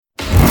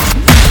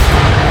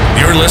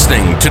You're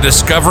listening to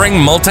Discovering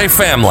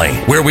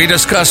Multifamily, where we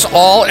discuss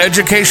all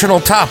educational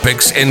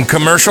topics in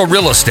commercial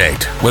real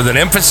estate with an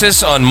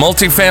emphasis on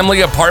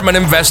multifamily apartment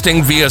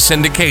investing via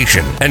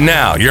syndication. And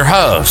now, your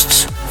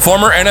hosts,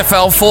 former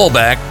NFL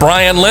fullback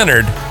Brian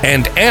Leonard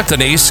and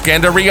Anthony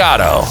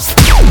Scandariato.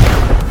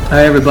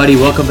 Hi, everybody.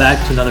 Welcome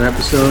back to another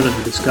episode of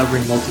the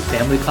Discovering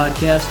Multifamily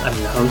podcast. I'm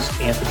your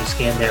host, Anthony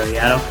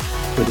Scandariato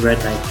with Red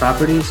Knight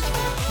Properties.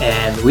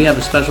 And we have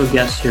a special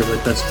guest here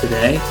with us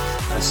today,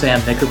 Sam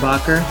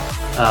Knickerbocker,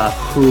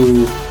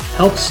 who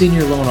helps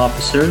senior loan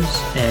officers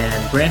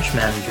and branch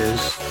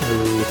managers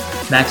who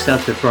maxed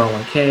out their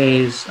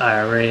 401ks,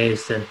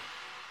 IRAs, and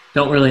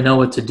don't really know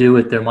what to do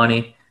with their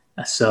money.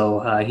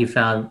 So he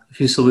found a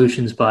few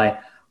solutions by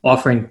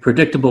offering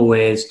predictable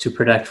ways to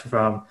protect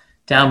from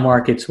down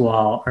markets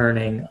while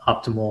earning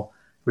optimal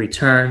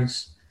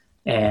returns.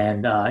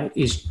 And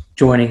he's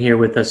joining here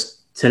with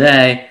us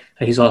today.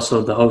 He's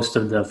also the host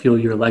of the Fuel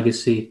Your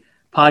Legacy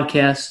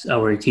podcast,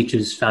 where he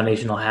teaches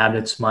foundational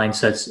habits,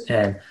 mindsets,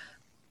 and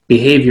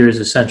behaviors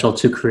essential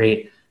to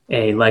create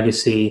a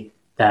legacy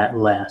that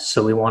lasts.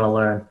 So we want to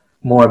learn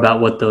more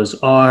about what those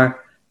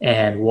are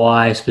and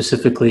why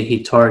specifically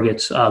he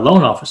targets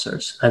loan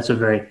officers. That's a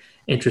very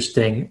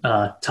interesting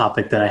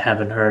topic that I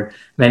haven't heard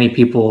many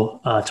people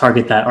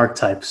target that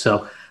archetype.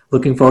 So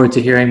looking forward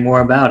to hearing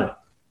more about it.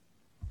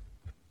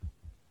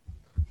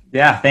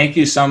 Yeah, thank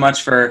you so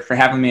much for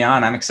having me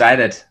on. I'm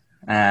excited.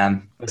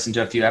 Listened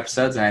to a few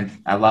episodes, and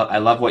I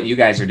love what you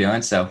guys are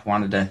doing. So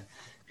wanted to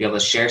be able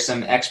to share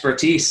some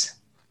expertise.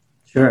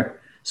 Sure.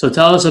 So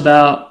tell us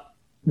about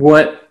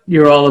what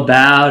you're all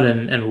about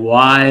and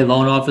why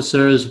loan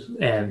officers,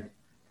 and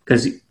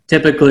because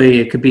typically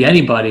it could be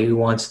anybody who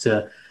wants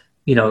to,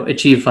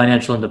 achieve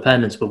financial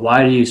independence, but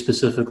why do you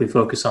specifically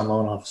focus on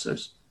loan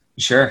officers?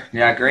 Sure.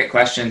 Yeah, great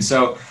question.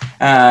 So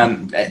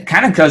it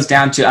kind of goes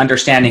down to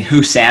understanding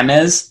who Sam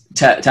is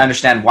to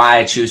understand why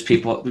I choose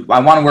people. I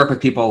want to work with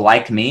people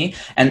like me.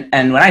 And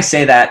when I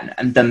say that,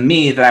 the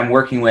me that I'm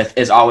working with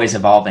is always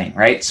evolving,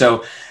 right?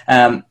 So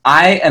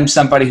I am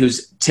somebody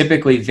who's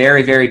typically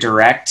very, very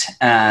direct.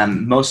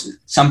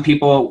 Some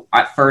people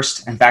at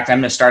first, in fact, I'm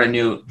going to start a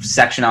new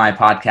section on my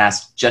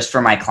podcast just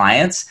for my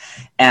clients.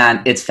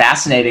 And it's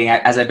fascinating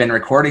as I've been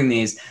recording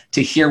these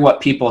to hear what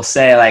people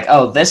say, like,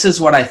 oh, this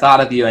is what I thought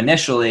of you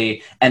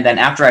initially. And then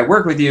after I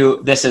work with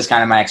you, this is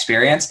kind of my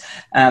experience.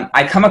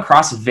 I come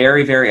across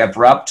very, very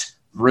abrupt,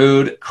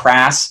 rude,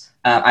 crass.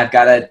 I've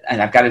got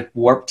a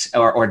warped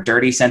or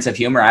dirty sense of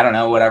humor. I don't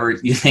know, whatever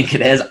you think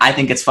it is. I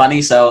think it's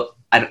funny. So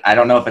I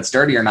don't know if it's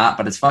dirty or not,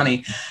 but it's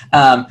funny.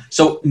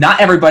 So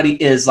not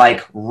everybody is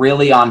like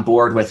really on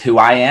board with who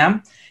I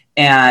am.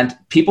 And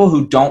people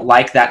who don't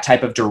like that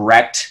type of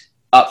direct,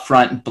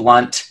 upfront,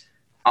 blunt,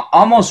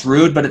 almost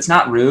rude, but it's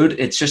not rude.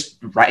 It's just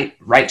right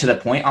to the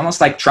point, almost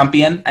like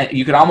Trumpian.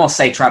 You could almost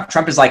say Trump.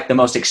 Trump is like the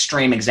most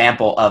extreme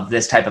example of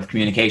this type of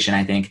communication,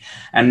 I think.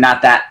 I'm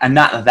not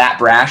that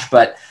brash,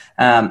 but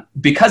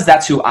because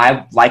that's who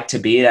I like to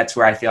be, that's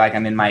where I feel like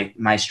I'm in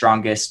my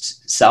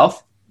strongest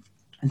self,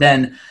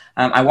 then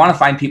I want to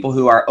find people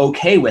who are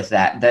okay with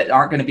that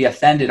aren't going to be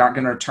offended, aren't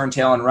going to turn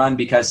tail and run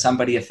because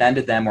somebody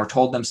offended them or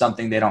told them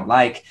something they don't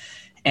like.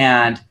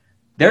 And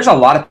there's a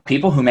lot of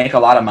people who make a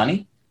lot of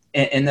money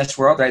in this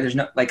world, right?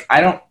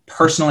 I don't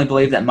personally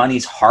believe that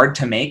money's hard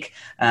to make.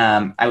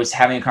 I was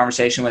having a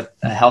conversation with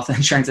a health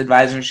insurance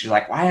advisor. She's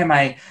like, why am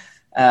I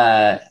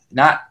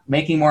not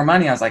making more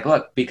money? I was like,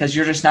 look, because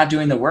you're just not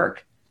doing the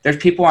work. There's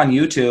people on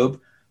YouTube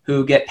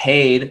who get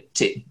paid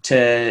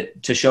to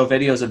show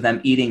videos of them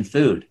eating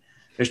food.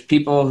 There's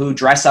people who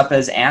dress up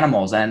as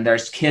animals, and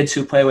there's kids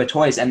who play with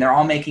toys, and they're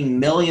all making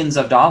millions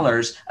of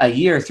dollars a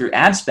year through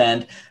ad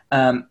spend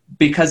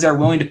because they're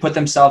willing to put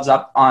themselves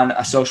up on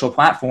a social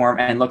platform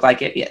and look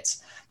like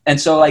idiots.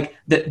 And so like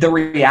the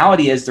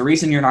reality is the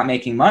reason you're not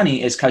making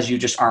money is because you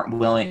just aren't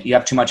willing. You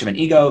have too much of an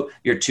ego.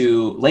 You're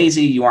too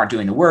lazy. You aren't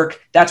doing the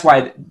work. That's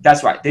why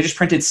they just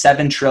printed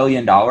 $7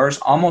 trillion,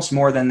 almost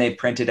more than they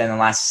printed in the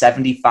last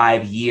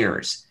 75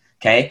 years.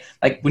 Okay.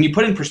 Like when you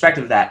put in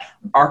perspective that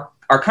our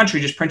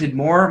country just printed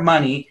more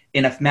money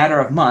in a matter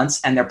of months,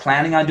 and they're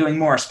planning on doing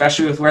more,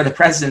 especially with where the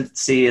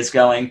presidency is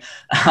going.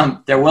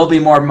 There will be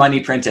more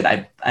money printed.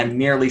 I'm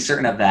nearly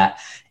certain of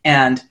that.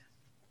 And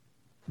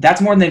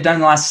that's more than they've done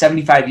in the last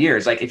 75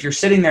 years. Like if you're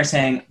sitting there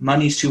saying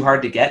money's too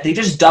hard to get, they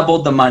just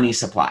doubled the money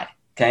supply.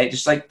 Okay.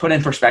 Just like put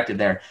in perspective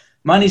there.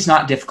 Money's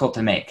not difficult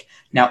to make.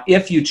 Now,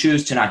 if you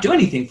choose to not do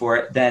anything for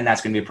it, then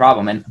that's going to be a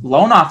problem. And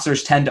loan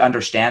officers tend to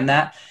understand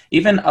that.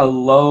 Even a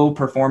low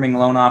performing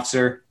loan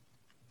officer,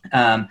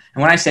 and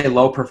when I say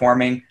low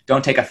performing,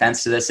 don't take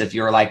offense to this if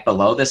you're like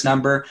below this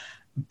number,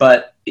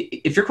 but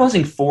if you're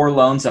closing 4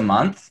 loans a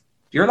month,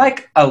 you're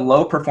like a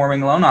low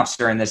performing loan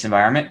officer in this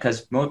environment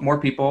because more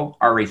people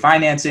are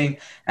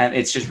refinancing and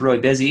it's just really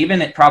busy.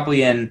 Even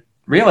probably in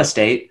real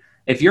estate,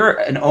 if you're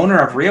an owner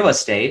of real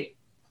estate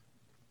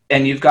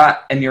and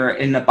you're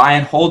in a buy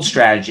and hold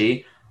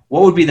strategy,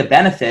 what would be the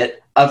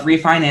benefit of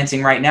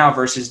refinancing right now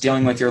versus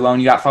dealing with your loan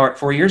you got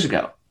 4 years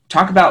ago?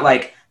 Talk about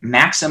like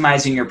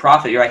maximizing your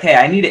profit. You're like, hey,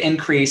 I need to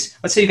increase.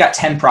 Let's say you got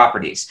 10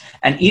 properties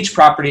and each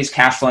property is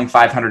cash flowing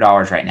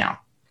 $500 right now.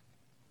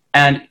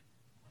 And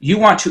you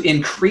want to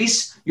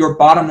increase your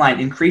bottom line,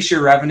 increase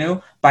your revenue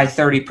by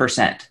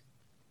 30%,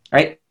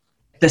 right?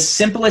 The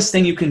simplest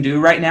thing you can do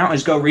right now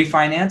is go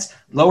refinance,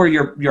 lower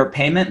your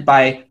payment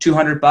by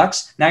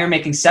 $200. Now you're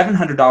making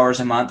 $700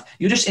 a month.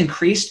 You just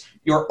increased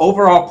your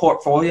overall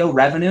portfolio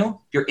revenue,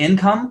 your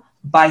income,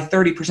 by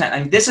 30%.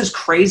 I mean, this is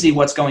crazy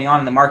what's going on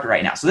in the market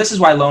right now. So this is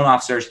why loan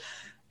officers,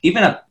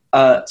 even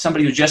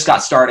somebody who just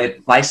got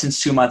started,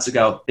 licensed 2 months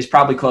ago, is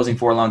probably closing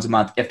 4 loans a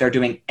month if they're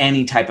doing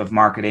any type of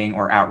marketing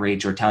or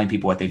outreach or telling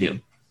people what they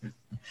do.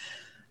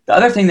 The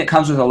other thing that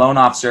comes with a loan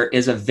officer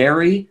is a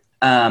very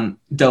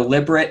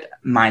deliberate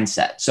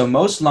mindset. So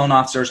most loan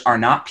officers are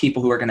not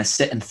people who are going to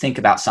sit and think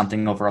about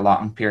something over a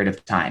long period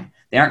of time.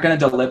 They aren't going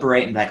to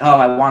deliberate and be like, oh,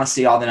 I want to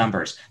see all the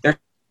numbers. They're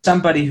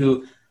somebody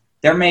who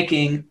they're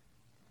making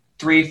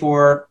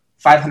 $300,000,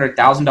 $400,000,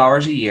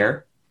 $500,000 a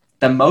year.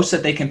 The most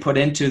that they can put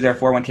into their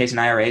 401ks and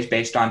IRAs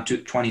based on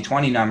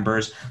 2020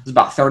 numbers is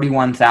about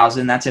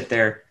 $31,000. That's if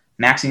they're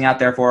maxing out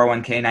their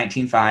 401k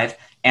 19.5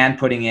 and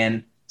putting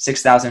in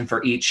 $6,000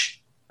 for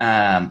each.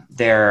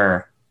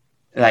 Their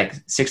like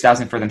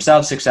 $6,000 for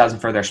themselves, $6,000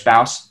 for their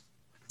spouse.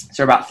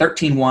 So about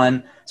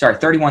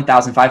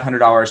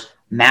 $31,500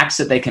 max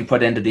that they can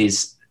put into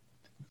these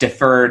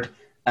deferred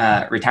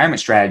retirement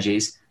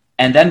strategies.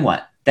 And then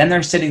what? Then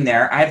they're sitting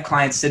there. I have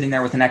clients sitting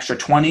there with an extra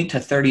 $20,000 to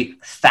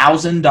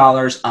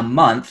 $30,000 a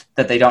month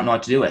that they don't know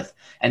what to do with.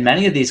 And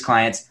many of these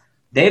clients,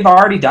 they've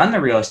already done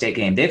the real estate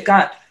game. They've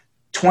got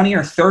 20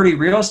 or 30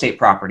 real estate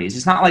properties.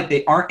 It's not like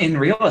they aren't in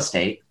real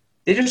estate.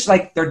 They just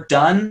they're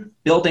done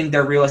building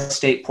their real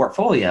estate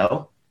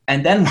portfolio.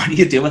 And then what do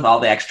you do with all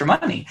the extra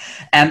money?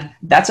 And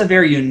that's a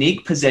very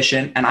unique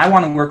position. And I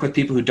want to work with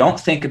people who don't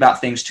think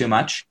about things too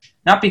much,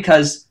 not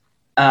because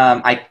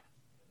I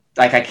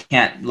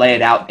can't lay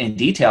it out in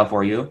detail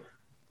for you,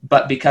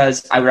 but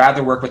because I would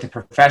rather work with a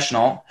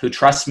professional who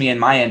trusts me in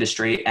my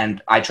industry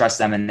and I trust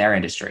them in their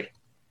industry.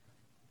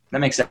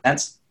 That makes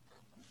sense?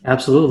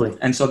 Absolutely.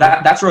 And so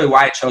that's really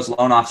why I chose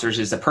loan officers,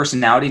 is the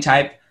personality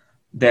type,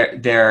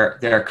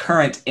 their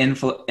current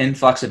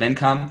influx of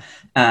income,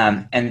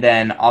 and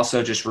then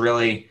also just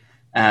really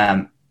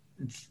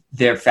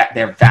they're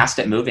fast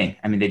at moving.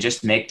 I mean, they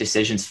just make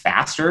decisions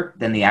faster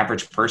than the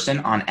average person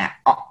on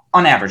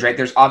average, right?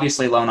 There's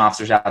obviously loan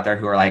officers out there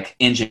who are like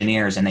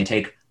engineers and they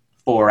take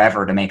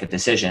forever to make a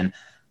decision.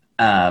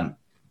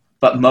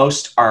 But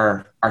most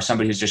are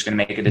somebody who's just going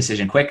to make a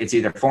decision quick. It's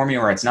either for me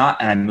or it's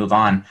not, and I move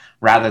on,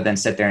 rather than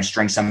sit there and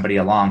string somebody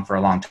along for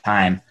a long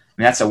time. I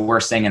mean, that's the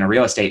worst thing in a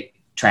real estate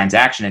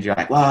transaction. If you're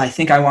like, well, I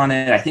think I want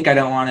it, I think I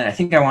don't want it, I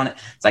think I want it.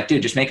 It's like,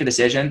 dude, just make a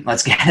decision.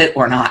 Let's get it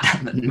or not.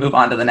 Move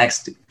on to the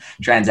next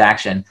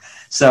transaction.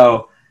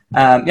 So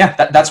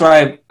that's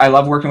why I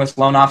love working with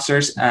loan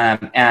officers,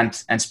 and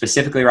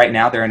specifically right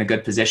now they're in a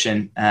good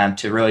position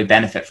to really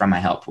benefit from my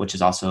help, which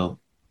is also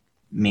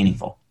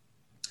meaningful.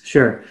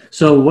 Sure.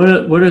 So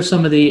what are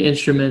some of the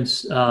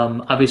instruments?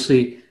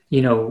 Obviously,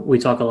 we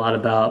talk a lot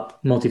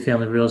about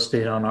multifamily real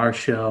estate on our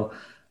show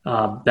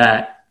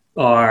that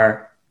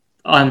are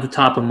on the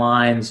top of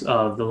minds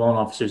of the loan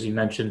officers. You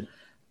mentioned,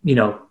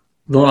 loan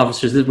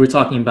officers. We're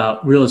talking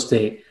about real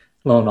estate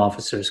loan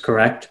officers,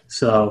 correct?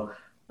 So,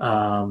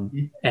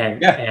 and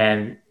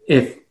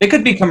if it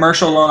could be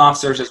commercial loan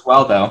officers as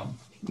well, though,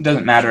 it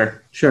doesn't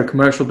matter. Sure,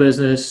 commercial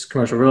business,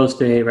 commercial real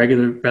estate,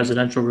 regular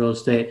residential real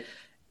estate.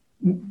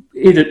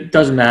 Either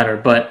doesn't matter,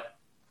 but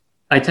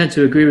I tend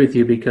to agree with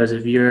you, because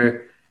if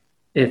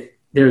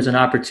there's an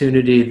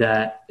opportunity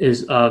that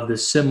is of the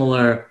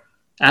similar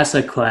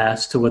asset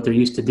class to what they're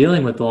used to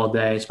dealing with all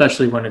day,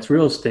 especially when it's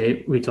real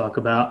estate we talk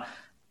about,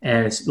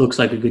 and it looks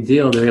like a good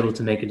deal, they're able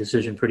to make a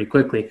decision pretty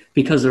quickly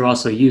because they're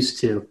also used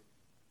to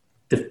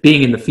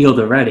being in the field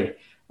already.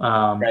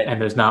 Right.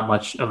 And there's not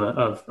much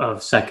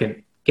of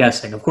second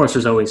guessing. Of course,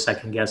 there's always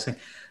second guessing,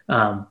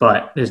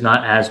 but there's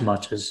not as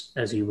much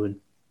as you would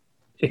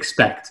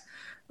expect.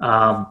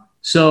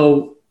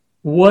 So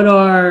what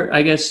are,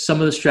 I guess, some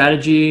of the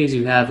strategies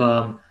you have?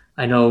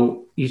 I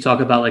know you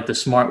talk about like the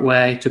smart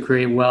way to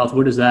create wealth.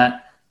 What does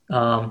that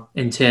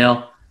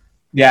entail?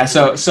 Yeah.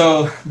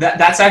 So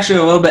that's actually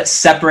a little bit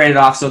separated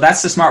off. So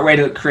that's the smart way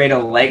to create a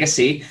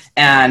legacy.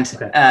 And,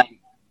 okay.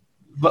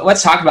 But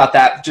let's talk about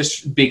that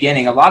just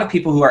beginning. A lot of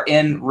people who are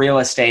in real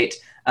estate,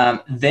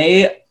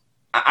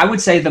 I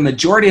would say the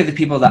majority of the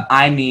people that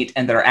I meet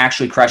and that are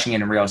actually crushing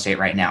it in real estate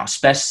right now,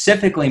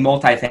 specifically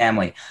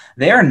multifamily,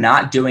 they are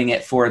not doing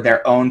it for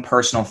their own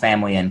personal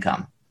family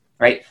income,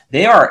 right?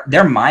 Their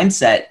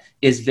mindset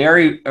is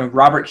very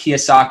Robert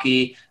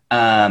Kiyosaki,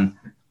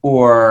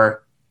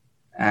 or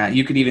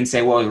you could even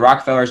say, well, the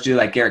Rockefellers do,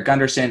 like Garrett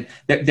Gunderson.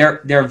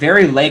 They're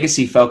very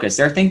legacy focused.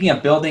 They're thinking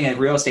of building a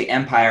real estate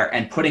empire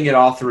and putting it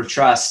all through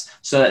trust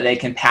so that they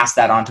can pass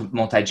that on to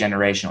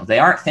multi-generational. They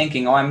aren't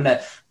thinking, oh, I'm going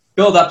to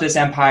build up this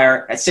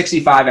empire at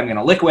 65. I'm going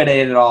to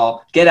liquidate it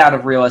all, get out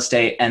of real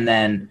estate, and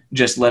then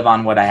just live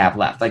on what I have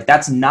left. Like,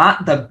 that's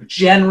not the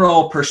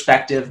general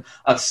perspective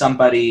of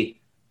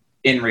somebody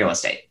in real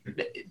estate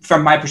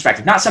from my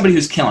perspective, not somebody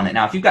who's killing it.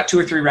 Now, if you've got 2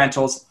 or 3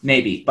 rentals,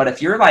 maybe, but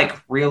if you're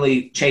like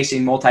really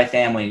chasing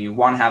multifamily and you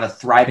want to have a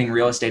thriving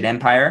real estate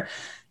empire,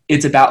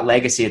 it's about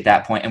legacy at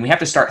that point. And we have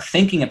to start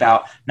thinking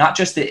about not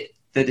just the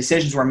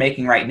decisions we're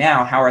making right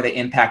now, how are they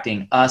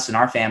impacting us and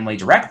our family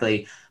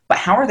directly, but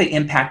how are they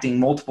impacting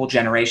multiple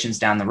generations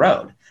down the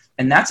road?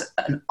 And that's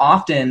an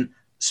often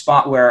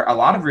spot where a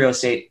lot of real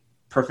estate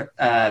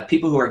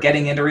people who are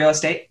getting into real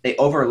estate, they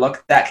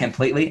overlook that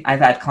completely.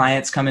 I've had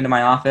clients come into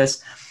my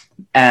office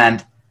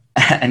and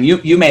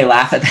you may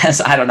laugh at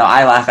this. I don't know.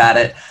 I laugh at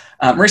it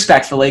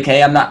respectfully.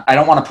 Okay. I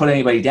don't want to put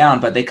anybody down,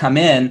 but they come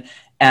in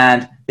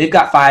and they've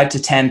got 5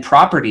 to 10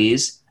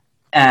 properties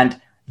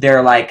and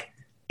they're like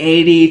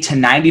 80 to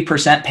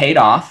 90% paid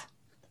off,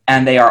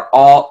 and they are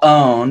all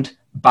owned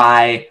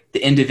by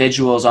the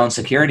individual's own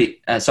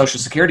social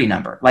security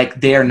number. Like,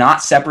 they are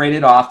not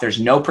separated off. There's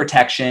no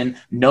protection,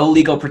 no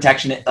legal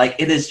protection. Like,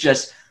 it is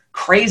just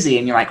crazy.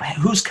 And you're like,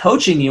 who's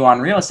coaching you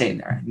on real estate in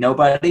there?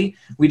 Nobody.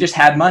 We just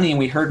had money and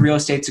we heard real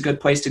estate's a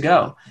good place to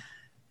go.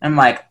 I'm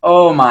like,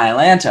 oh my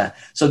Atlanta.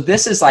 So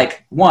this is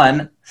like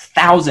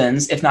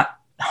thousands, if not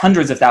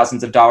hundreds of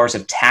thousands of dollars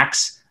of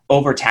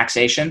over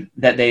taxation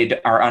that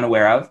they are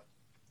unaware of.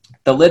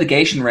 The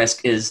litigation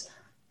risk is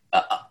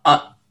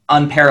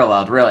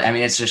unparalleled, really. I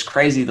mean, it's just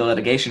crazy, the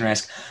litigation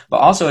risk, but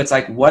also it's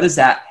like,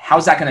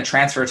 how's that going to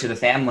transfer to the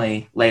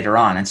family later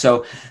on? And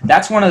so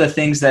that's one of the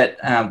things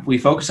that we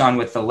focus on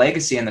with the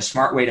legacy, and the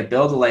smart way to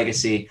build a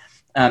legacy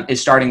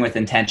is starting with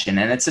intention.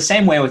 And it's the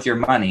same way with your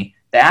money.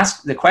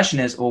 The question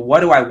is, well,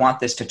 what do I want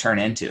this to turn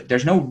into?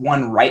 There's no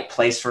one right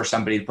place for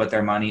somebody to put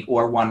their money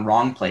or one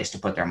wrong place to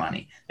put their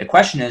money. The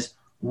question is,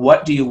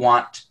 what do you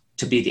want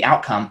to be the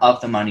outcome of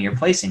the money you're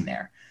placing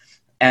there?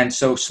 And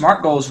so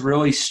SMART goals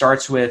really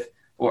starts with,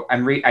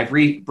 I've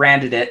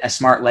rebranded it a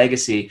SMART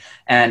legacy.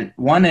 And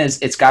one is,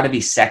 it's got to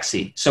be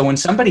sexy. So when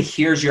somebody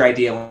hears your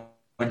idea,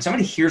 when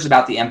somebody hears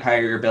about the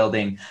empire you're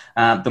building,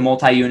 the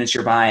multi-units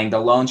you're buying, the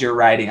loans you're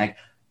writing, like,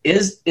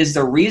 is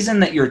the reason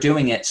that you're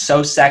doing it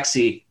so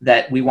sexy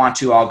that we want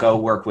to all go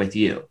work with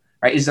you,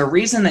 right? Is the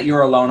reason that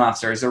you're a loan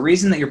officer, is the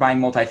reason that you're buying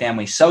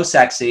multifamily so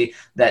sexy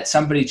that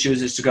somebody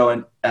chooses to go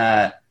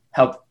and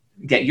help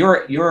get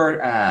your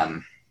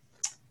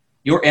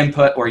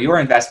input or your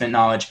investment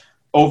knowledge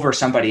over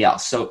somebody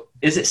else? So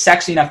is it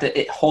sexy enough that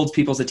it holds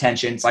people's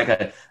attention? It's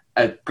like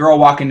a girl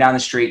walking down the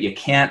street. You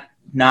can't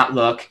not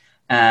look,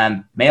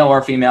 male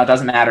or female,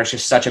 doesn't matter. It's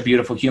just such a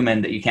beautiful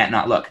human that you can't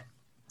not look.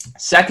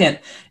 Second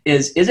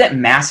is it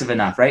massive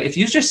enough, right? If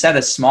you just set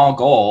a small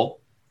goal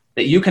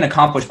that you can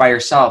accomplish by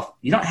yourself,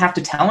 you don't have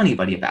to tell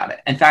anybody about it.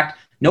 In fact,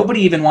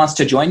 nobody even wants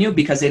to join you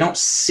because they don't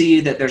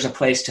see that there's a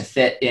place to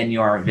fit in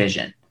your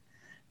vision.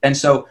 And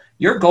so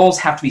your goals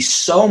have to be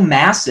so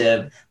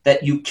massive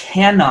that you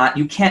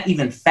can't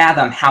even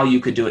fathom how you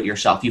could do it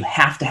yourself. You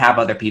have to have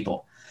other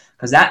people,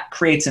 because that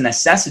creates a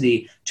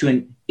necessity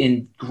to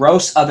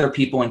engross other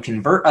people and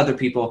convert other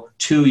people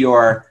to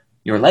your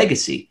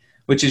legacy,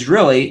 which is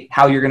really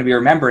how you're going to be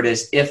remembered,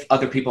 is if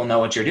other people know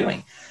what you're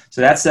doing.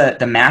 So that's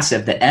the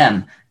massive, the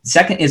M.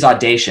 Second is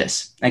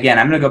audacious. Again,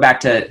 I'm going to go back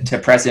to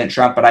President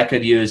Trump, but I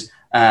could use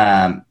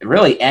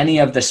really any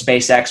of the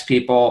SpaceX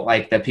people,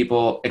 like the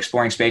people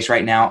exploring space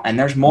right now. And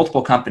there's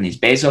multiple companies.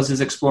 Bezos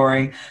is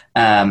exploring,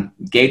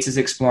 Gates is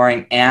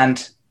exploring,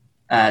 and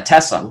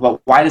Tesla.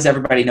 Well, why does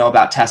everybody know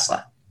about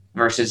Tesla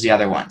versus the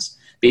other ones?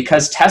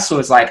 Because Tesla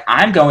is like,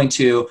 I'm going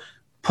to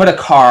put a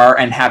car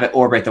and have it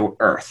orbit the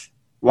Earth.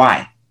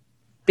 Why?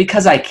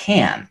 Because I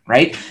can,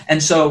 right?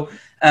 And so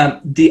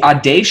the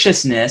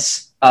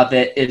audaciousness of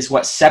it is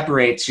what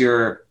separates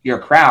your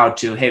crowd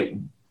to, hey,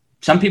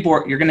 some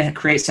people, you're going to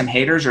create some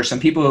haters, or some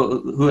people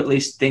who at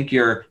least think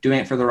you're doing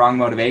it for the wrong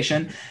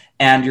motivation.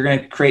 And you're going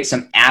to create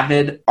some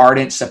avid,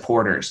 ardent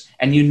supporters.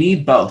 And you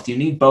need both. You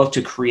need both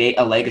to create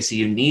a legacy.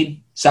 You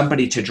need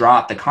somebody to draw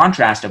up the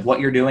contrast of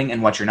what you're doing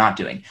and what you're not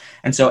doing.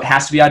 And so it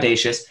has to be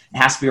audacious. It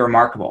has to be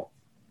remarkable.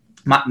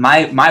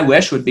 My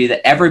wish would be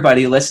that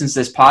everybody listens to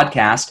this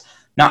podcast,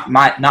 not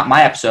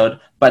my episode,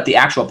 but the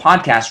actual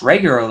podcast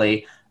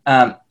regularly,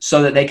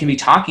 so that they can be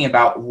talking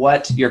about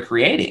what you're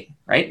creating,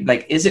 right?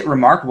 Like, is it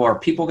remarkable? Are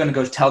people going to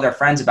go tell their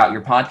friends about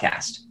your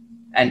podcast?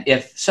 And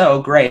if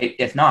so, great.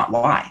 If not,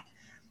 why?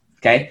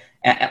 Okay.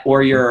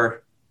 Or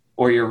your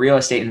real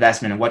estate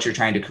investment and what you're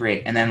trying to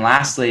create. And then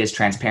lastly is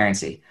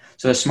transparency.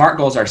 So the SMART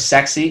goals are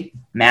sexy,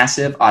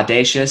 massive,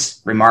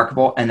 audacious,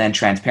 remarkable, and then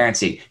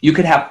transparency. You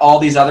could have all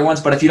these other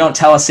ones, but if you don't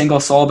tell a single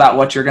soul about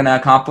what you're going to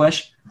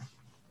accomplish,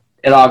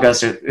 it all goes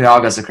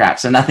to crap.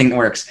 So nothing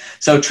works.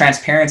 So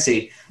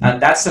transparency,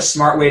 that's the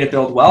smart way to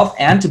build wealth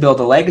and to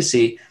build a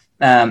legacy.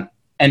 And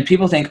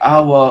people think,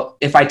 oh, well,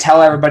 if I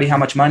tell everybody how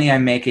much money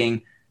I'm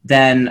making,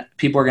 then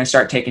people are going to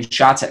start taking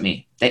shots at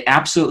me. They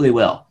absolutely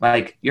will.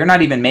 Like, you're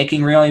not even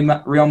making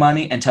real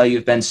money until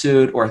you've been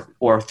sued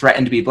or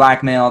threatened to be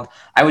blackmailed.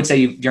 I would say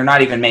you're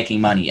not even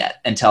making money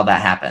yet until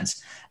that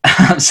happens.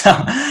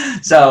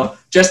 So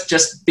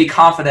just be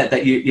confident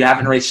that you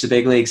haven't reached the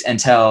big leagues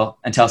until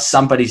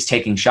somebody's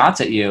taking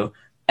shots at you,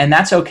 and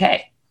that's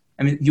okay.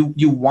 I mean,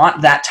 you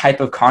want that type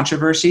of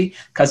controversy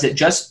because it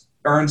just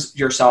earns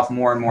yourself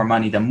more and more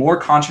money. The more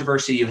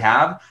controversy you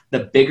have, the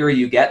bigger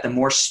you get, the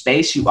more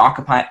space you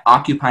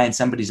occupy in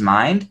somebody's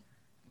mind,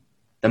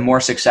 the more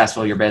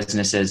successful your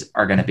businesses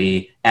are going to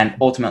be. And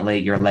ultimately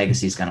your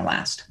legacy is going to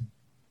last.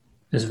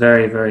 It's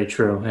very, very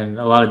true. And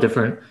a lot of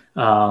different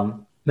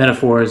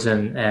metaphors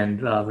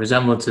and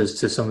resemblances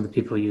to some of the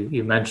people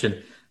you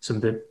mentioned, some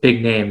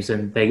big names,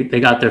 and they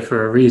got there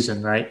for a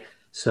reason, right?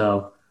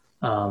 So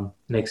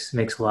makes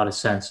a lot of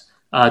sense.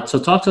 So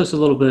talk to us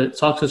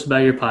about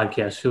your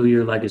podcast, Fuel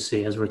Your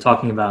Legacy, as we're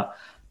talking about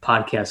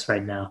podcasts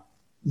right now.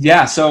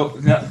 Yeah, so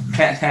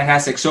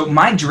fantastic. So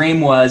my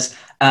dream was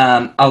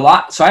a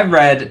lot. So I've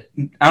read,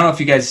 I don't know if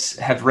you guys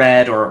have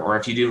read or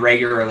if you do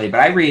regularly, but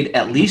I read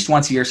at least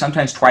once a year,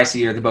 sometimes twice a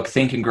year, the book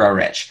Think and Grow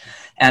Rich.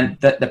 And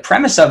the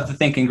premise of the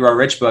Think and Grow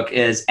Rich book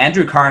is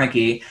Andrew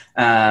Carnegie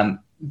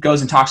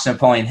goes and talks to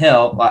Napoleon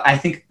Hill. Well, I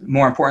think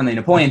more importantly,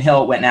 Napoleon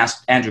Hill went and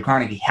asked Andrew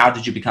Carnegie, how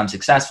did you become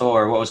successful,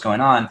 or what was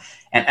going on?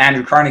 And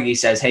Andrew Carnegie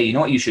says, hey, you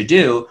know what you should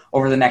do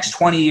over the next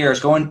 20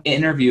 years, go and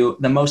interview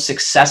the most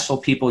successful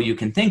people you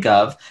can think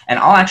of. And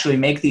I'll actually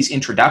make these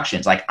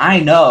introductions. Like, I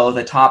know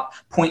the top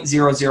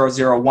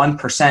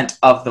 0.0001%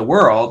 of the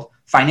world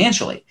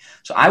financially.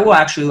 So I will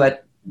actually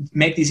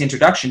make these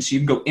introductions so you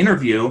can go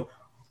interview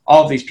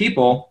all of these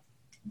people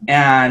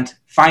and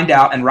find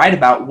out and write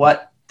about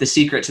what the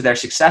secret to their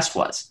success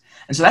was.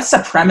 And so that's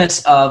the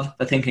premise of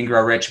the Think and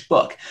Grow Rich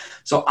book.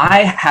 So I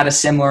had a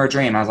similar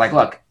dream. I was like,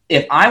 look,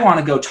 if I want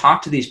to go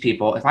talk to these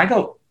people, if I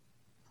go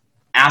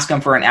ask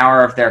them for an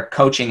hour of their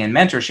coaching and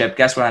mentorship,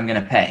 guess what I'm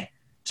going to pay?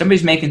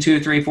 Somebody's making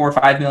 $2, $3, $4,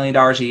 $5 million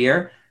a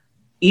year.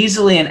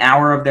 Easily an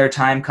hour of their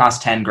time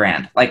costs 10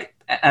 grand. Like,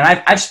 and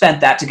I've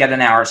spent that to get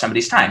an hour of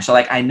somebody's time. So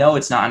like, I know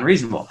it's not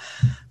unreasonable.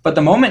 But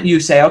the moment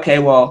you say, okay,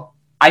 well,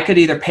 I could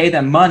either pay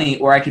them money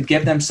or I could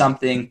give them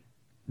something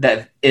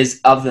that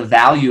is of the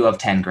value of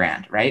 10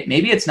 grand, right?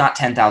 Maybe it's not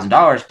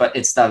 $10,000, but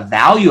it's the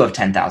value of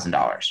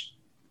 $10,000.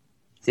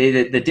 See,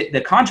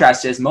 the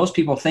contrast is most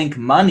people think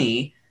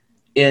money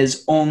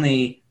is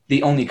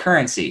the only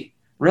currency.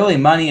 Really,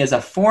 money is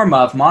a form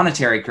of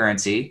monetary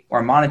currency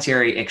or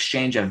monetary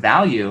exchange of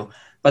value,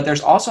 but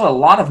there's also a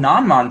lot of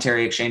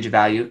non-monetary exchange of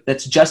value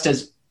that's just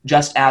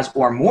as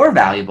or more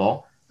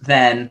valuable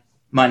than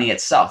money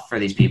itself for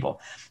these people.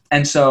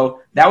 And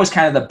so that was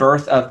kind of the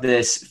birth of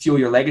this Fuel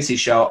Your Legacy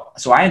show.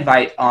 So I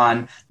invite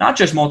on not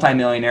just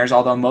multimillionaires,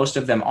 although most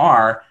of them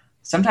are.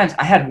 Sometimes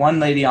I had one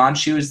lady on,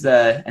 she was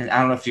and I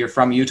don't know if you're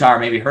from Utah or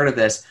maybe heard of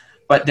this,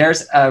 but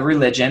there's a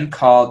religion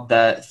called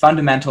the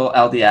Fundamental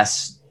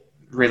LDS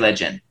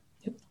religion.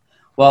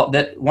 Well,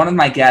 one of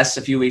my guests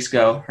a few weeks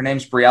ago, her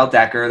name's Brielle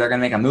Decker. They're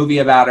going to make a movie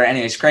about her.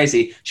 Anyway, it's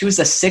crazy. She was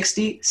the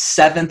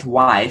 67th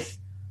wife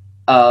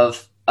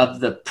of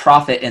the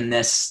prophet in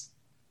this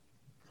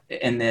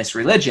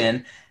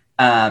religion,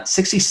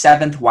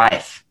 67th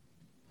wife.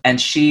 And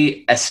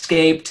she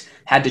escaped,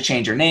 had to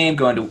change her name,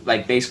 go into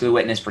like basically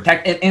witness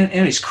protect. And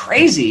it was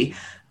crazy.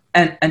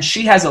 And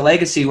she has a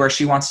legacy where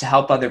she wants to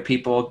help other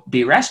people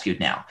be rescued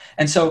now.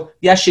 And so,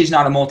 yes, she's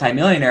not a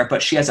multimillionaire,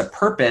 but she has a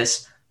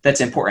purpose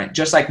that's important.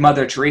 Just like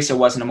Mother Teresa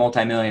wasn't a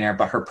multimillionaire,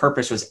 but her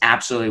purpose was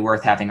absolutely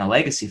worth having a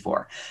legacy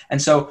for.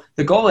 And so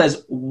the goal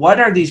is, what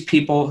are these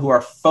people who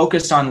are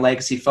focused on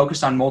legacy,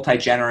 focused on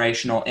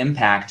multi-generational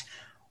impact?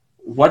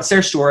 What's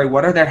their story?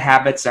 What are their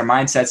habits, their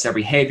mindsets, their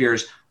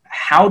behaviors?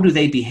 How do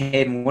they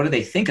behave and what do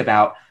they think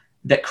about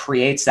that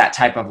creates that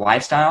type of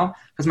lifestyle?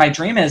 Because my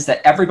dream is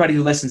that everybody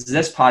who listens to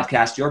this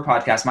podcast, your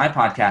podcast, my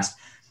podcast,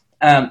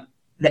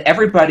 that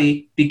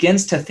everybody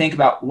begins to think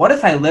about, what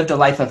if I lived a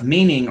life of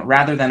meaning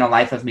rather than a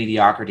life of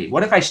mediocrity?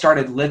 What if I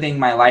started living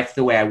my life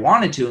the way I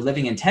wanted to,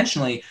 living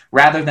intentionally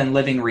rather than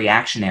living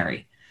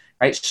reactionary?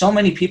 Right? So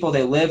many people,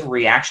 they live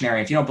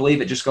reactionary. If you don't believe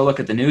it, just go look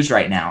at the news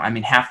right now. I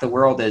mean, half the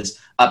world is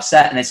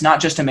upset, and it's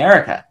not just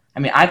America. I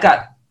mean, I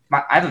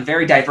have a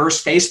very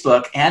diverse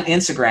Facebook and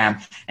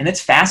Instagram, and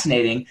it's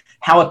fascinating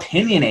how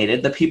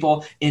opinionated the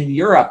people in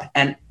Europe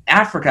and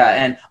Africa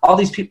and all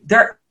these people,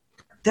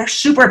 they're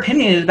super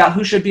opinionated about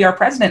who should be our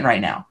president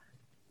right now.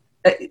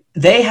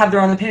 They have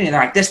their own opinion.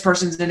 They're like, this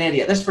person's an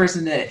idiot, this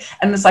person's an idiot.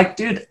 And it's like,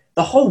 dude,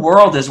 the whole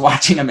world is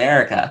watching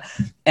America,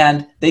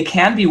 and they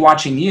can be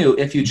watching you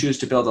if you choose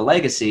to build a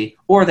legacy,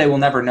 or they will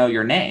never know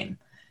your name.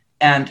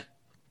 And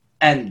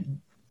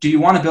do you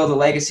want to build a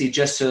legacy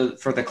just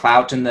for the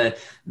clout and the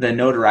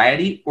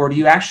notoriety? Or do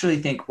you actually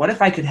think, what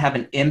if I could have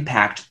an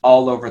impact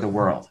all over the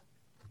world?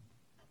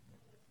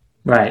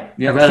 Right.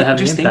 You know,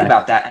 just think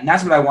about that. And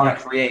that's what I want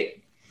to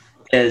create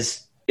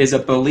is a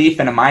belief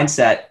and a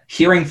mindset,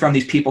 hearing from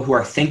these people who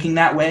are thinking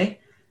that way.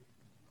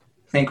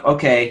 Think,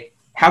 okay,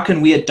 how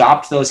can we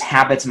adopt those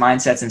habits,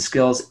 mindsets, and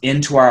skills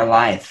into our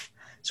life?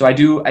 So I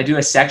do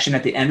a section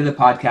at the end of the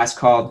podcast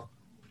called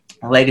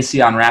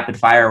Legacy on Rapid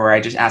Fire, where I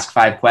just ask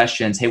 5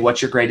 questions. Hey,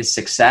 what's your greatest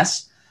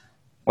success?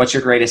 What's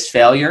your greatest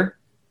failure?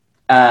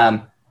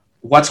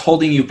 What's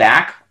holding you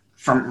back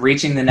from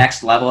reaching the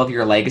next level of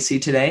your legacy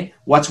today?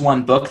 What's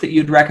one book that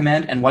you'd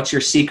recommend? And what's your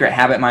secret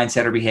habit,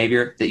 mindset, or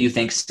behavior that you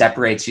think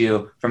separates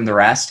you from the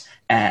rest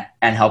and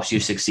helps you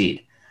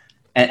succeed?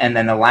 And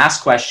then the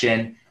last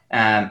question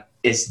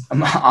is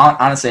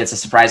honestly, it's a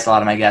surprise to a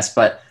lot of my guests,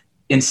 but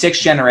in 6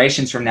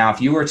 generations from now, if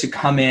you were to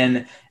come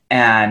in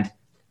and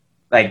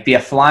like be a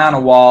fly on a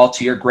wall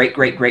to your great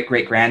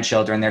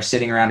grandchildren, they're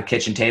sitting around a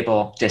kitchen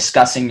table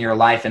discussing your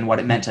life and what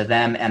it meant to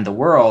them and the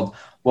world,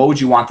 what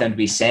would you want them to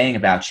be saying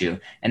about you?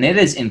 And it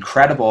is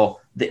incredible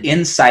the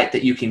insight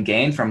that you can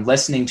gain from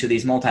listening to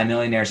these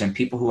multimillionaires and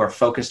people who are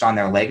focused on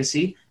their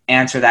legacy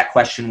answer that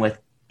question with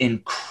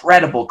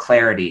incredible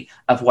clarity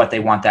of what they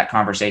want that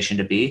conversation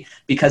to be,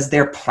 because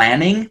they're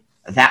planning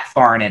that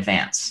far in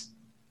advance.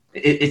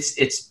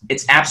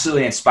 It's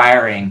absolutely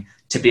inspiring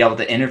to be able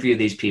to interview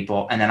these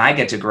people, and then I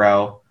get to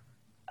grow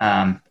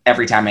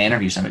every time I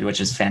interview somebody,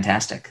 which is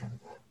fantastic.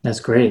 That's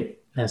great.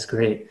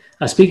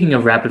 Speaking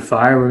of rapid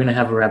fire, we're going to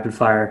have a rapid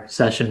fire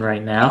session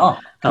right now. Oh,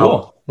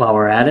 cool. While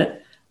we're at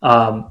it,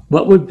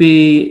 what would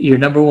be your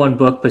number one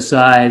book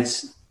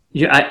besides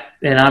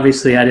and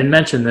obviously I didn't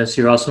mention this,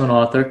 you're also an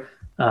author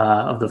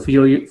of the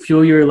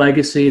Fuel Your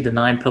Legacy, the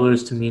 9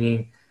 Pillars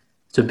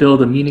to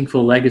Build a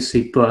Meaningful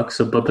Legacy book.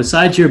 So, but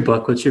besides your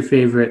book, what's your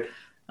favorite,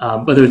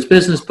 whether it's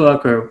business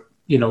book or,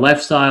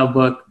 lifestyle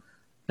book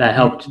that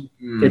helped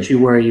get you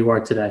where you are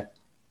today?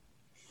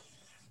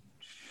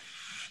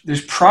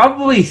 There's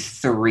probably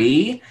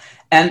 3.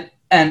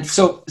 And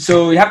so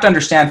you have to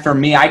understand, for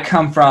me, I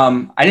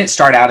didn't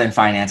start out in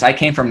finance. I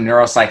came from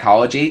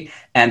neuropsychology.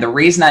 And the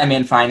reason I'm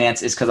in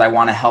finance is because I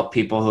want to help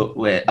people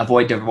who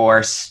avoid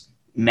divorce,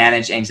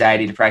 manage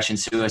anxiety, depression,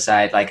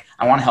 suicide. Like,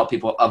 I want to help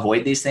people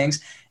avoid these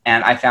things.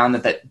 And I found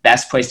that the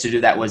best place to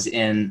do that was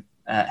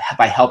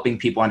by helping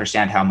people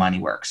understand how money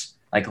works.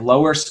 Like,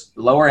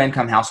 lower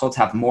income households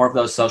have more of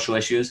those social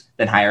issues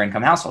than higher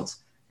income households.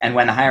 And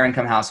when the higher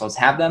income households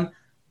have them,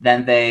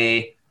 then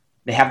they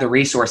have the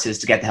resources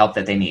to get the help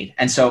that they need.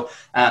 And so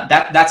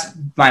that's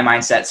my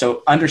mindset.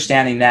 So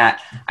understanding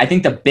that, I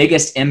think the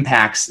biggest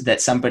impacts that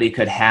somebody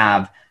could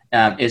have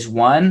is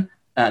one,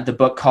 the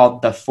book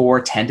called The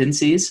 4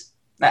 Tendencies.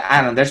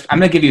 I don't know. I'm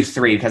going to give you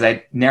 3 because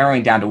I'm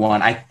narrowing down to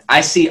 1.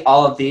 I see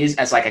all of these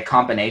as like a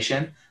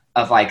combination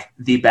of like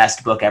the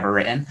best book ever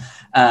written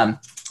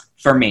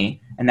for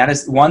me. And that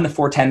is 1, The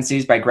 4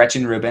 Tendencies by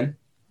Gretchen Rubin.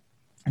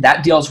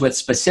 That deals with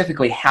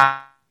specifically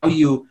how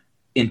you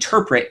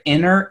interpret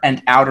inner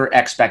and outer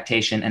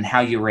expectation and how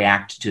you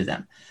react to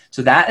them.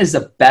 So that is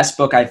the best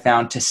book I've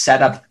found to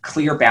set up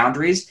clear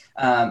boundaries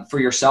for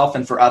yourself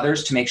and for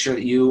others, to make sure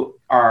that you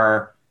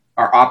are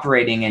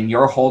operating in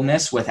your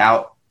wholeness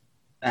without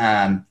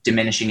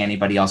diminishing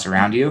anybody else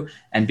around you,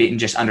 and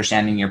just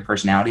understanding your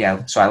personality.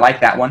 So I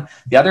like that one.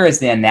 The other is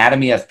The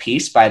Anatomy of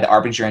Peace by the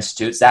Arbinger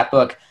Institute. That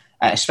book,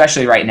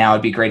 especially right now,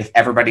 it'd be great if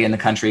everybody in the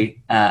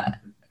country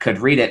could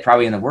read it,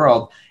 probably in the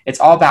world. It's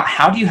all about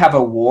how do you have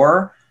a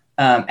war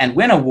and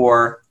win a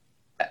war,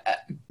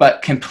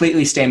 but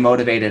completely stay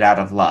motivated out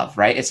of love,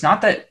 right? It's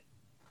not that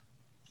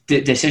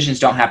decisions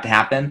don't have to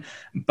happen,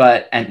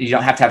 and you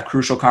don't have to have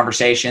crucial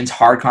conversations,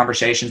 hard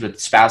conversations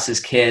with spouses,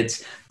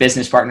 kids,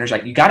 business partners.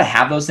 Like, you got to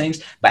have those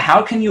things, but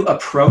how can you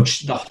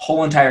approach the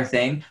whole entire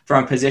thing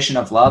from a position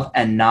of love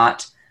and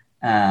not,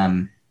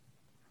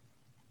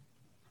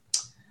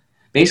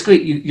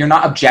 basically you're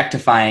not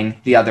objectifying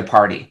the other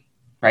party.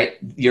 Right?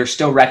 You're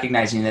still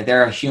recognizing that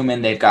they're a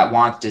human. They've got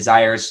wants,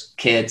 desires,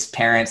 kids,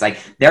 parents, like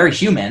they're a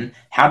human.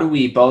 How do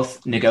we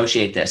both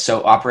negotiate this?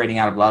 So operating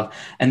out of love.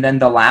 And then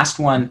the last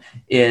one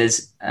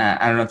is,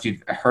 I don't know if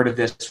you've heard of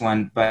this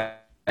one,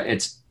 but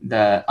it's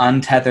The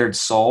Untethered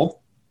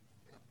Soul.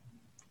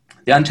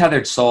 The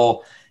Untethered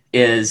Soul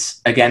is,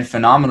 again,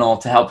 phenomenal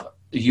to help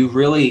you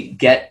really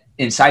get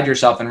inside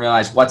yourself and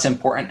realize what's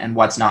important and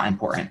what's not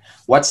important,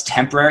 what's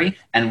temporary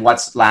and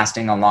what's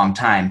lasting a long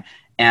time.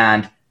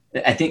 And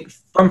I think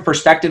from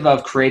perspective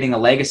of creating a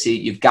legacy,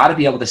 you've got to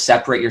be able to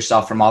separate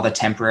yourself from all the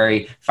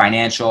temporary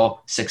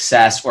financial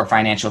success or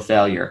financial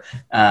failure,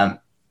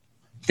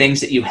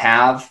 things that you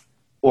have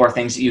or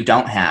things that you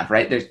don't have,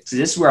 right? So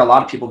this is where a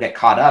lot of people get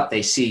caught up.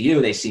 They see you,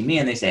 they see me,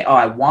 and they say, oh,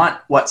 I want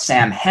what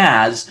Sam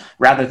has,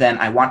 rather than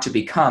I want to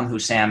become who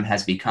Sam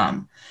has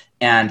become.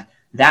 And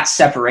that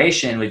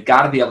separation, we've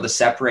got to be able to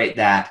separate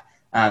that,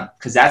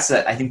 because that's,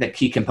 I think, the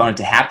key component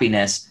to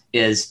happiness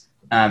is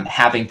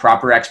having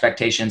proper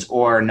expectations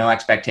or no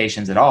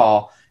expectations at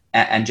all,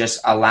 and just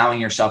allowing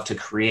yourself to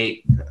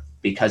create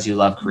because you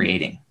love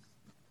creating.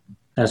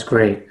 That's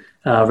great.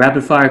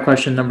 Rapid fire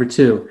question number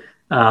 2.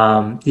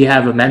 Do you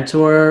have a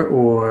mentor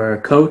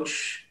or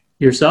coach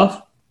yourself?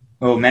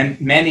 Oh,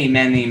 many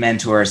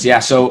mentors. Yeah.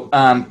 So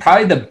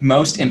probably the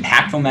most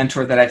impactful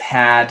mentor that I've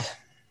had.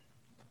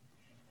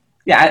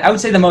 Yeah, I would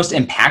say the most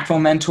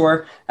impactful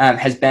mentor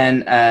has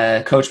been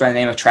a coach by the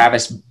name of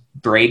Travis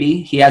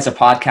Brady. He has a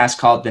podcast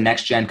called The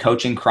Next Gen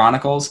Coaching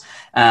Chronicles.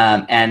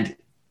 And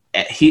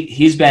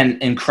he's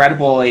been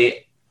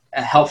incredibly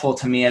helpful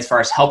to me as far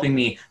as helping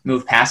me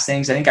move past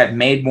things. I think I've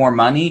made more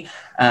money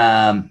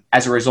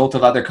as a result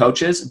of other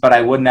coaches, but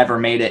I would never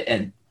made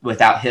it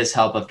without his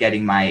help of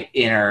getting my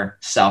inner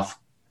self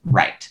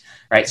right.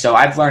 So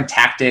I've learned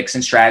tactics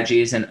and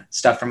strategies and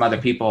stuff from other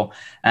people.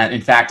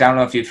 In fact, I don't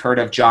know if you've heard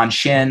of John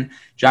Shin.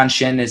 John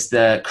Shin is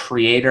the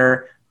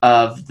creator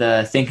of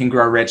the Think and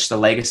Grow Rich, the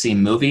Legacy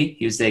movie.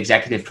 He was the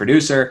executive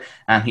producer.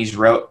 He's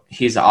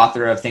the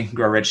author of Think and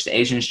Grow Rich, the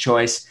Asian's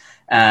Choice.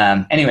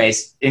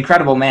 Anyways,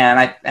 incredible man.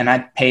 I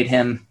paid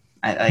him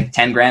like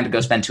 10 grand to go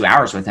spend 2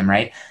 hours with him.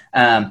 Right.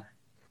 And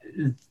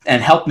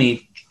helped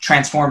me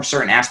transform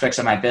certain aspects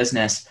of my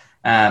business.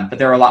 But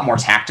they're a lot more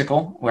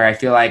tactical, where I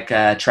feel like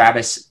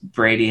Travis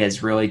Brady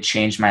has really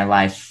changed my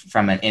life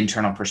from an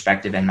internal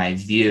perspective and my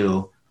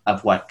view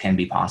of what can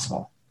be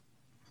possible.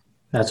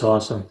 That's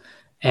awesome.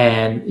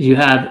 And you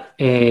have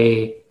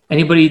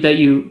anybody that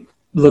you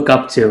look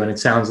up to, and it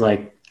sounds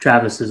like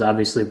Travis is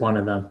obviously one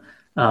of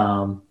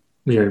them.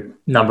 Your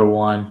number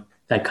one,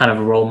 that kind of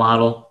a role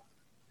model.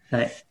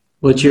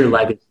 What's your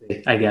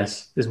legacy, I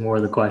guess, is more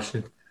of the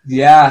question.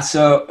 Yeah.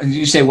 So did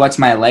you say, what's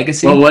my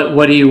legacy? Well,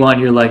 what do you want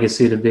your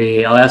legacy to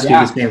be? I'll ask you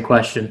the same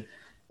question.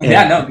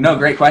 No,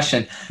 great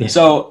question. Yeah.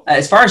 So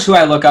as far as who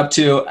I look up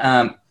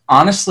to,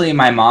 honestly,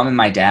 my mom and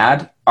my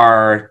dad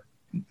are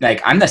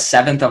like, I'm the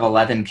 7th of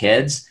 11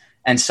 kids,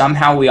 and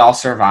somehow we all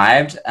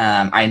survived.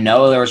 I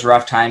know there was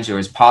rough times. There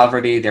was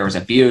poverty. There was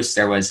abuse.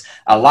 There was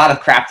a lot of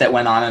crap that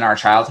went on in our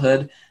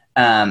childhood.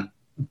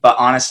 But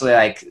honestly,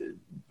 like,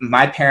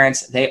 my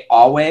parents, they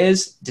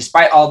always,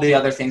 despite all the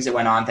other things that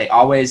went on, they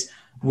always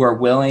were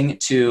willing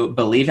to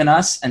believe in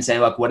us and say,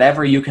 look,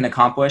 whatever you can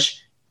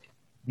accomplish,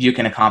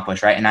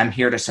 right? And I'm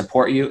here to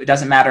support you. It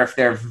doesn't matter if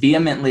they're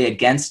vehemently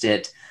against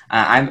it.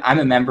 I'm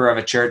a member of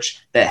a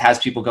church that has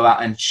people go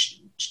out and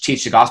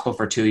teach the gospel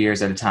for 2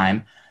 years at a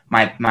time.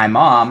 My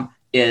mom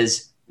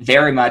is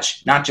very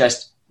much not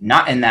just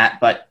not in that,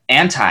 but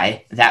anti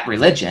that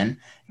religion.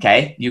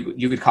 Okay.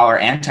 You could call her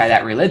anti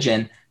that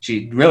religion.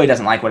 She really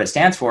doesn't like what it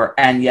stands for.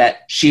 And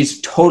yet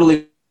she's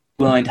totally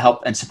willing to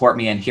help and support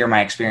me and hear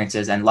my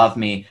experiences and love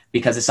me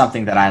because it's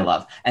something that I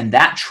love. And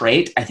that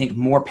trait, I think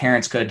more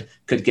parents could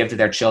give to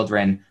their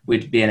children.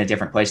 We'd be in a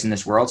different place in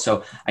this world.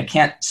 So I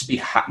can't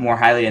speak more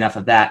highly enough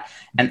of that.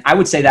 And I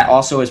would say that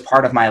also is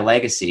part of my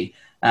legacy.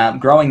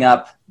 Growing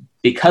up,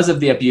 because of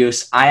the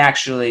abuse,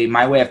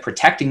 my way of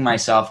protecting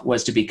myself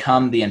was to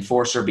become the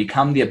enforcer,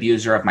 become the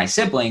abuser of my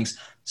siblings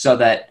so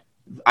that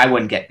I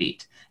wouldn't get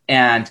beat.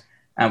 And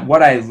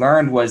what I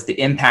learned was the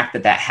impact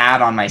that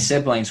had on my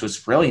siblings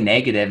was really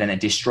negative, and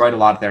it destroyed a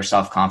lot of their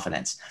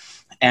self-confidence.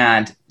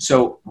 And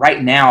so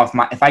right now,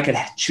 if I could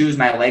choose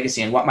my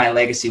legacy and what my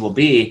legacy will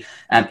be,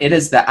 it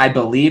is that I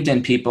believed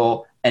in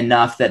people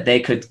enough that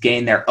they could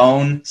gain their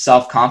own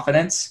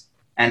self-confidence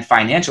and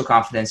financial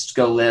confidence to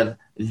go live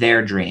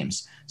their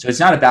dreams. So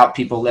it's not about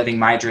people living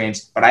my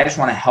dreams, but I just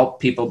want to help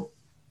people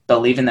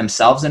believe in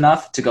themselves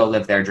enough to go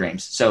live their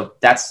dreams. So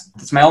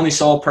that's my only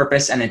sole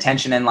purpose and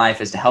intention in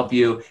life, is to help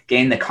you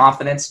gain the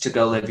confidence to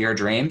go live your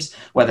dreams,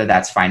 whether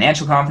that's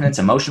financial confidence,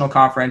 emotional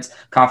confidence,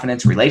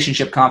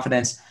 relationship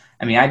confidence.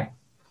 I mean, it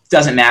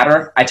doesn't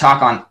matter. I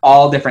talk on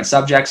all different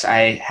subjects.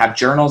 I have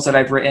journals that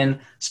I've written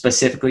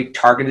specifically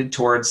targeted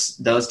towards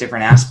those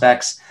different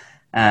aspects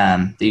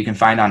that you can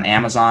find on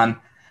Amazon.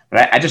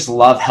 But I just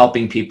love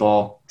helping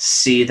people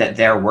see that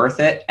they're worth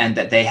it and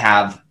that they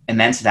have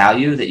immense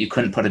value that you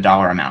couldn't put a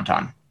dollar amount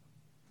on.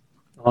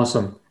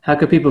 Awesome. How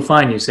can people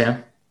find you,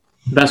 Sam?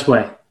 Best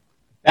way,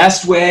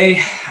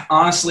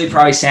 honestly,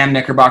 probably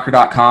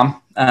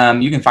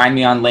samknickerbocker.com. You can find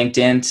me on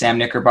LinkedIn, Sam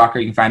Knickerbocker.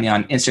 You can find me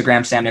on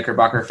Instagram, Sam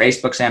Knickerbocker,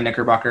 Facebook, Sam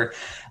Knickerbocker.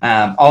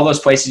 All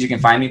those places you can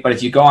find me. But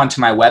if you go onto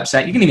my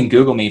website, you can even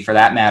Google me for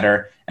that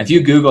matter. If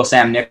you Google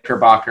Sam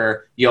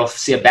Knickerbocker, you'll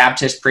see a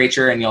Baptist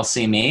preacher and you'll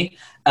see me.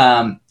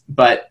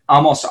 But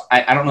almost,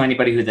 I don't know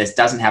anybody who this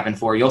doesn't happen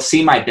for. You'll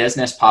see my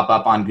business pop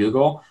up on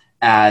Google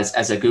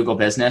as a Google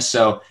business.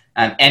 So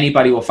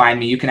anybody will find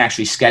me. You can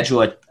actually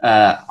schedule it.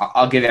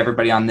 I'll give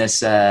everybody on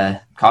this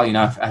call,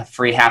 a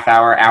free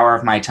hour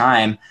of my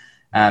time.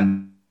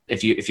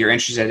 If you're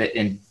interested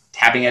in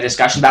having a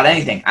discussion about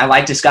anything, I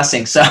like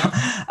discussing. So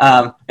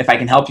if I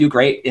can help you,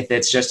 great. If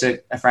it's just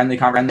a friendly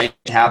conversation,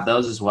 to have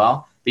those as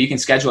well. But you can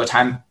schedule a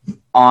time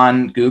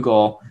on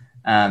Google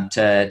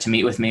to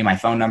meet with me. My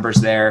phone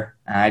number's there.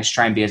 I just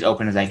try and be as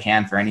open as I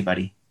can for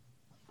anybody.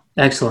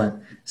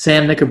 Excellent.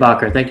 Sam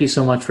Knickerbocker, thank you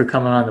so much for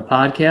coming on the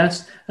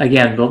podcast.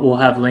 Again, we'll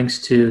have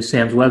links to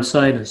Sam's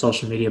website and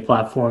social media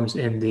platforms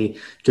in the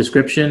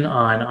description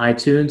on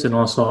iTunes and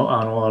also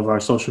on all of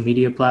our social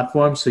media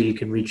platforms, so you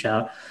can reach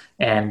out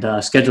and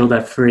schedule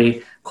that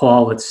free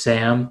call with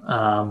Sam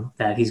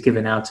that he's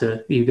given out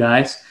to you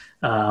guys.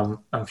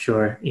 I'm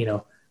sure,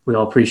 we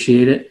all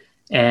appreciate it.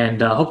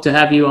 And hope to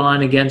have you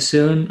on again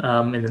soon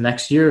in the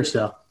next year or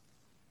so.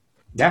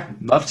 Yeah,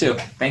 love to.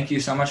 Thank you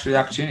so much for the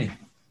opportunity.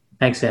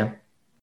 Thanks, Sam.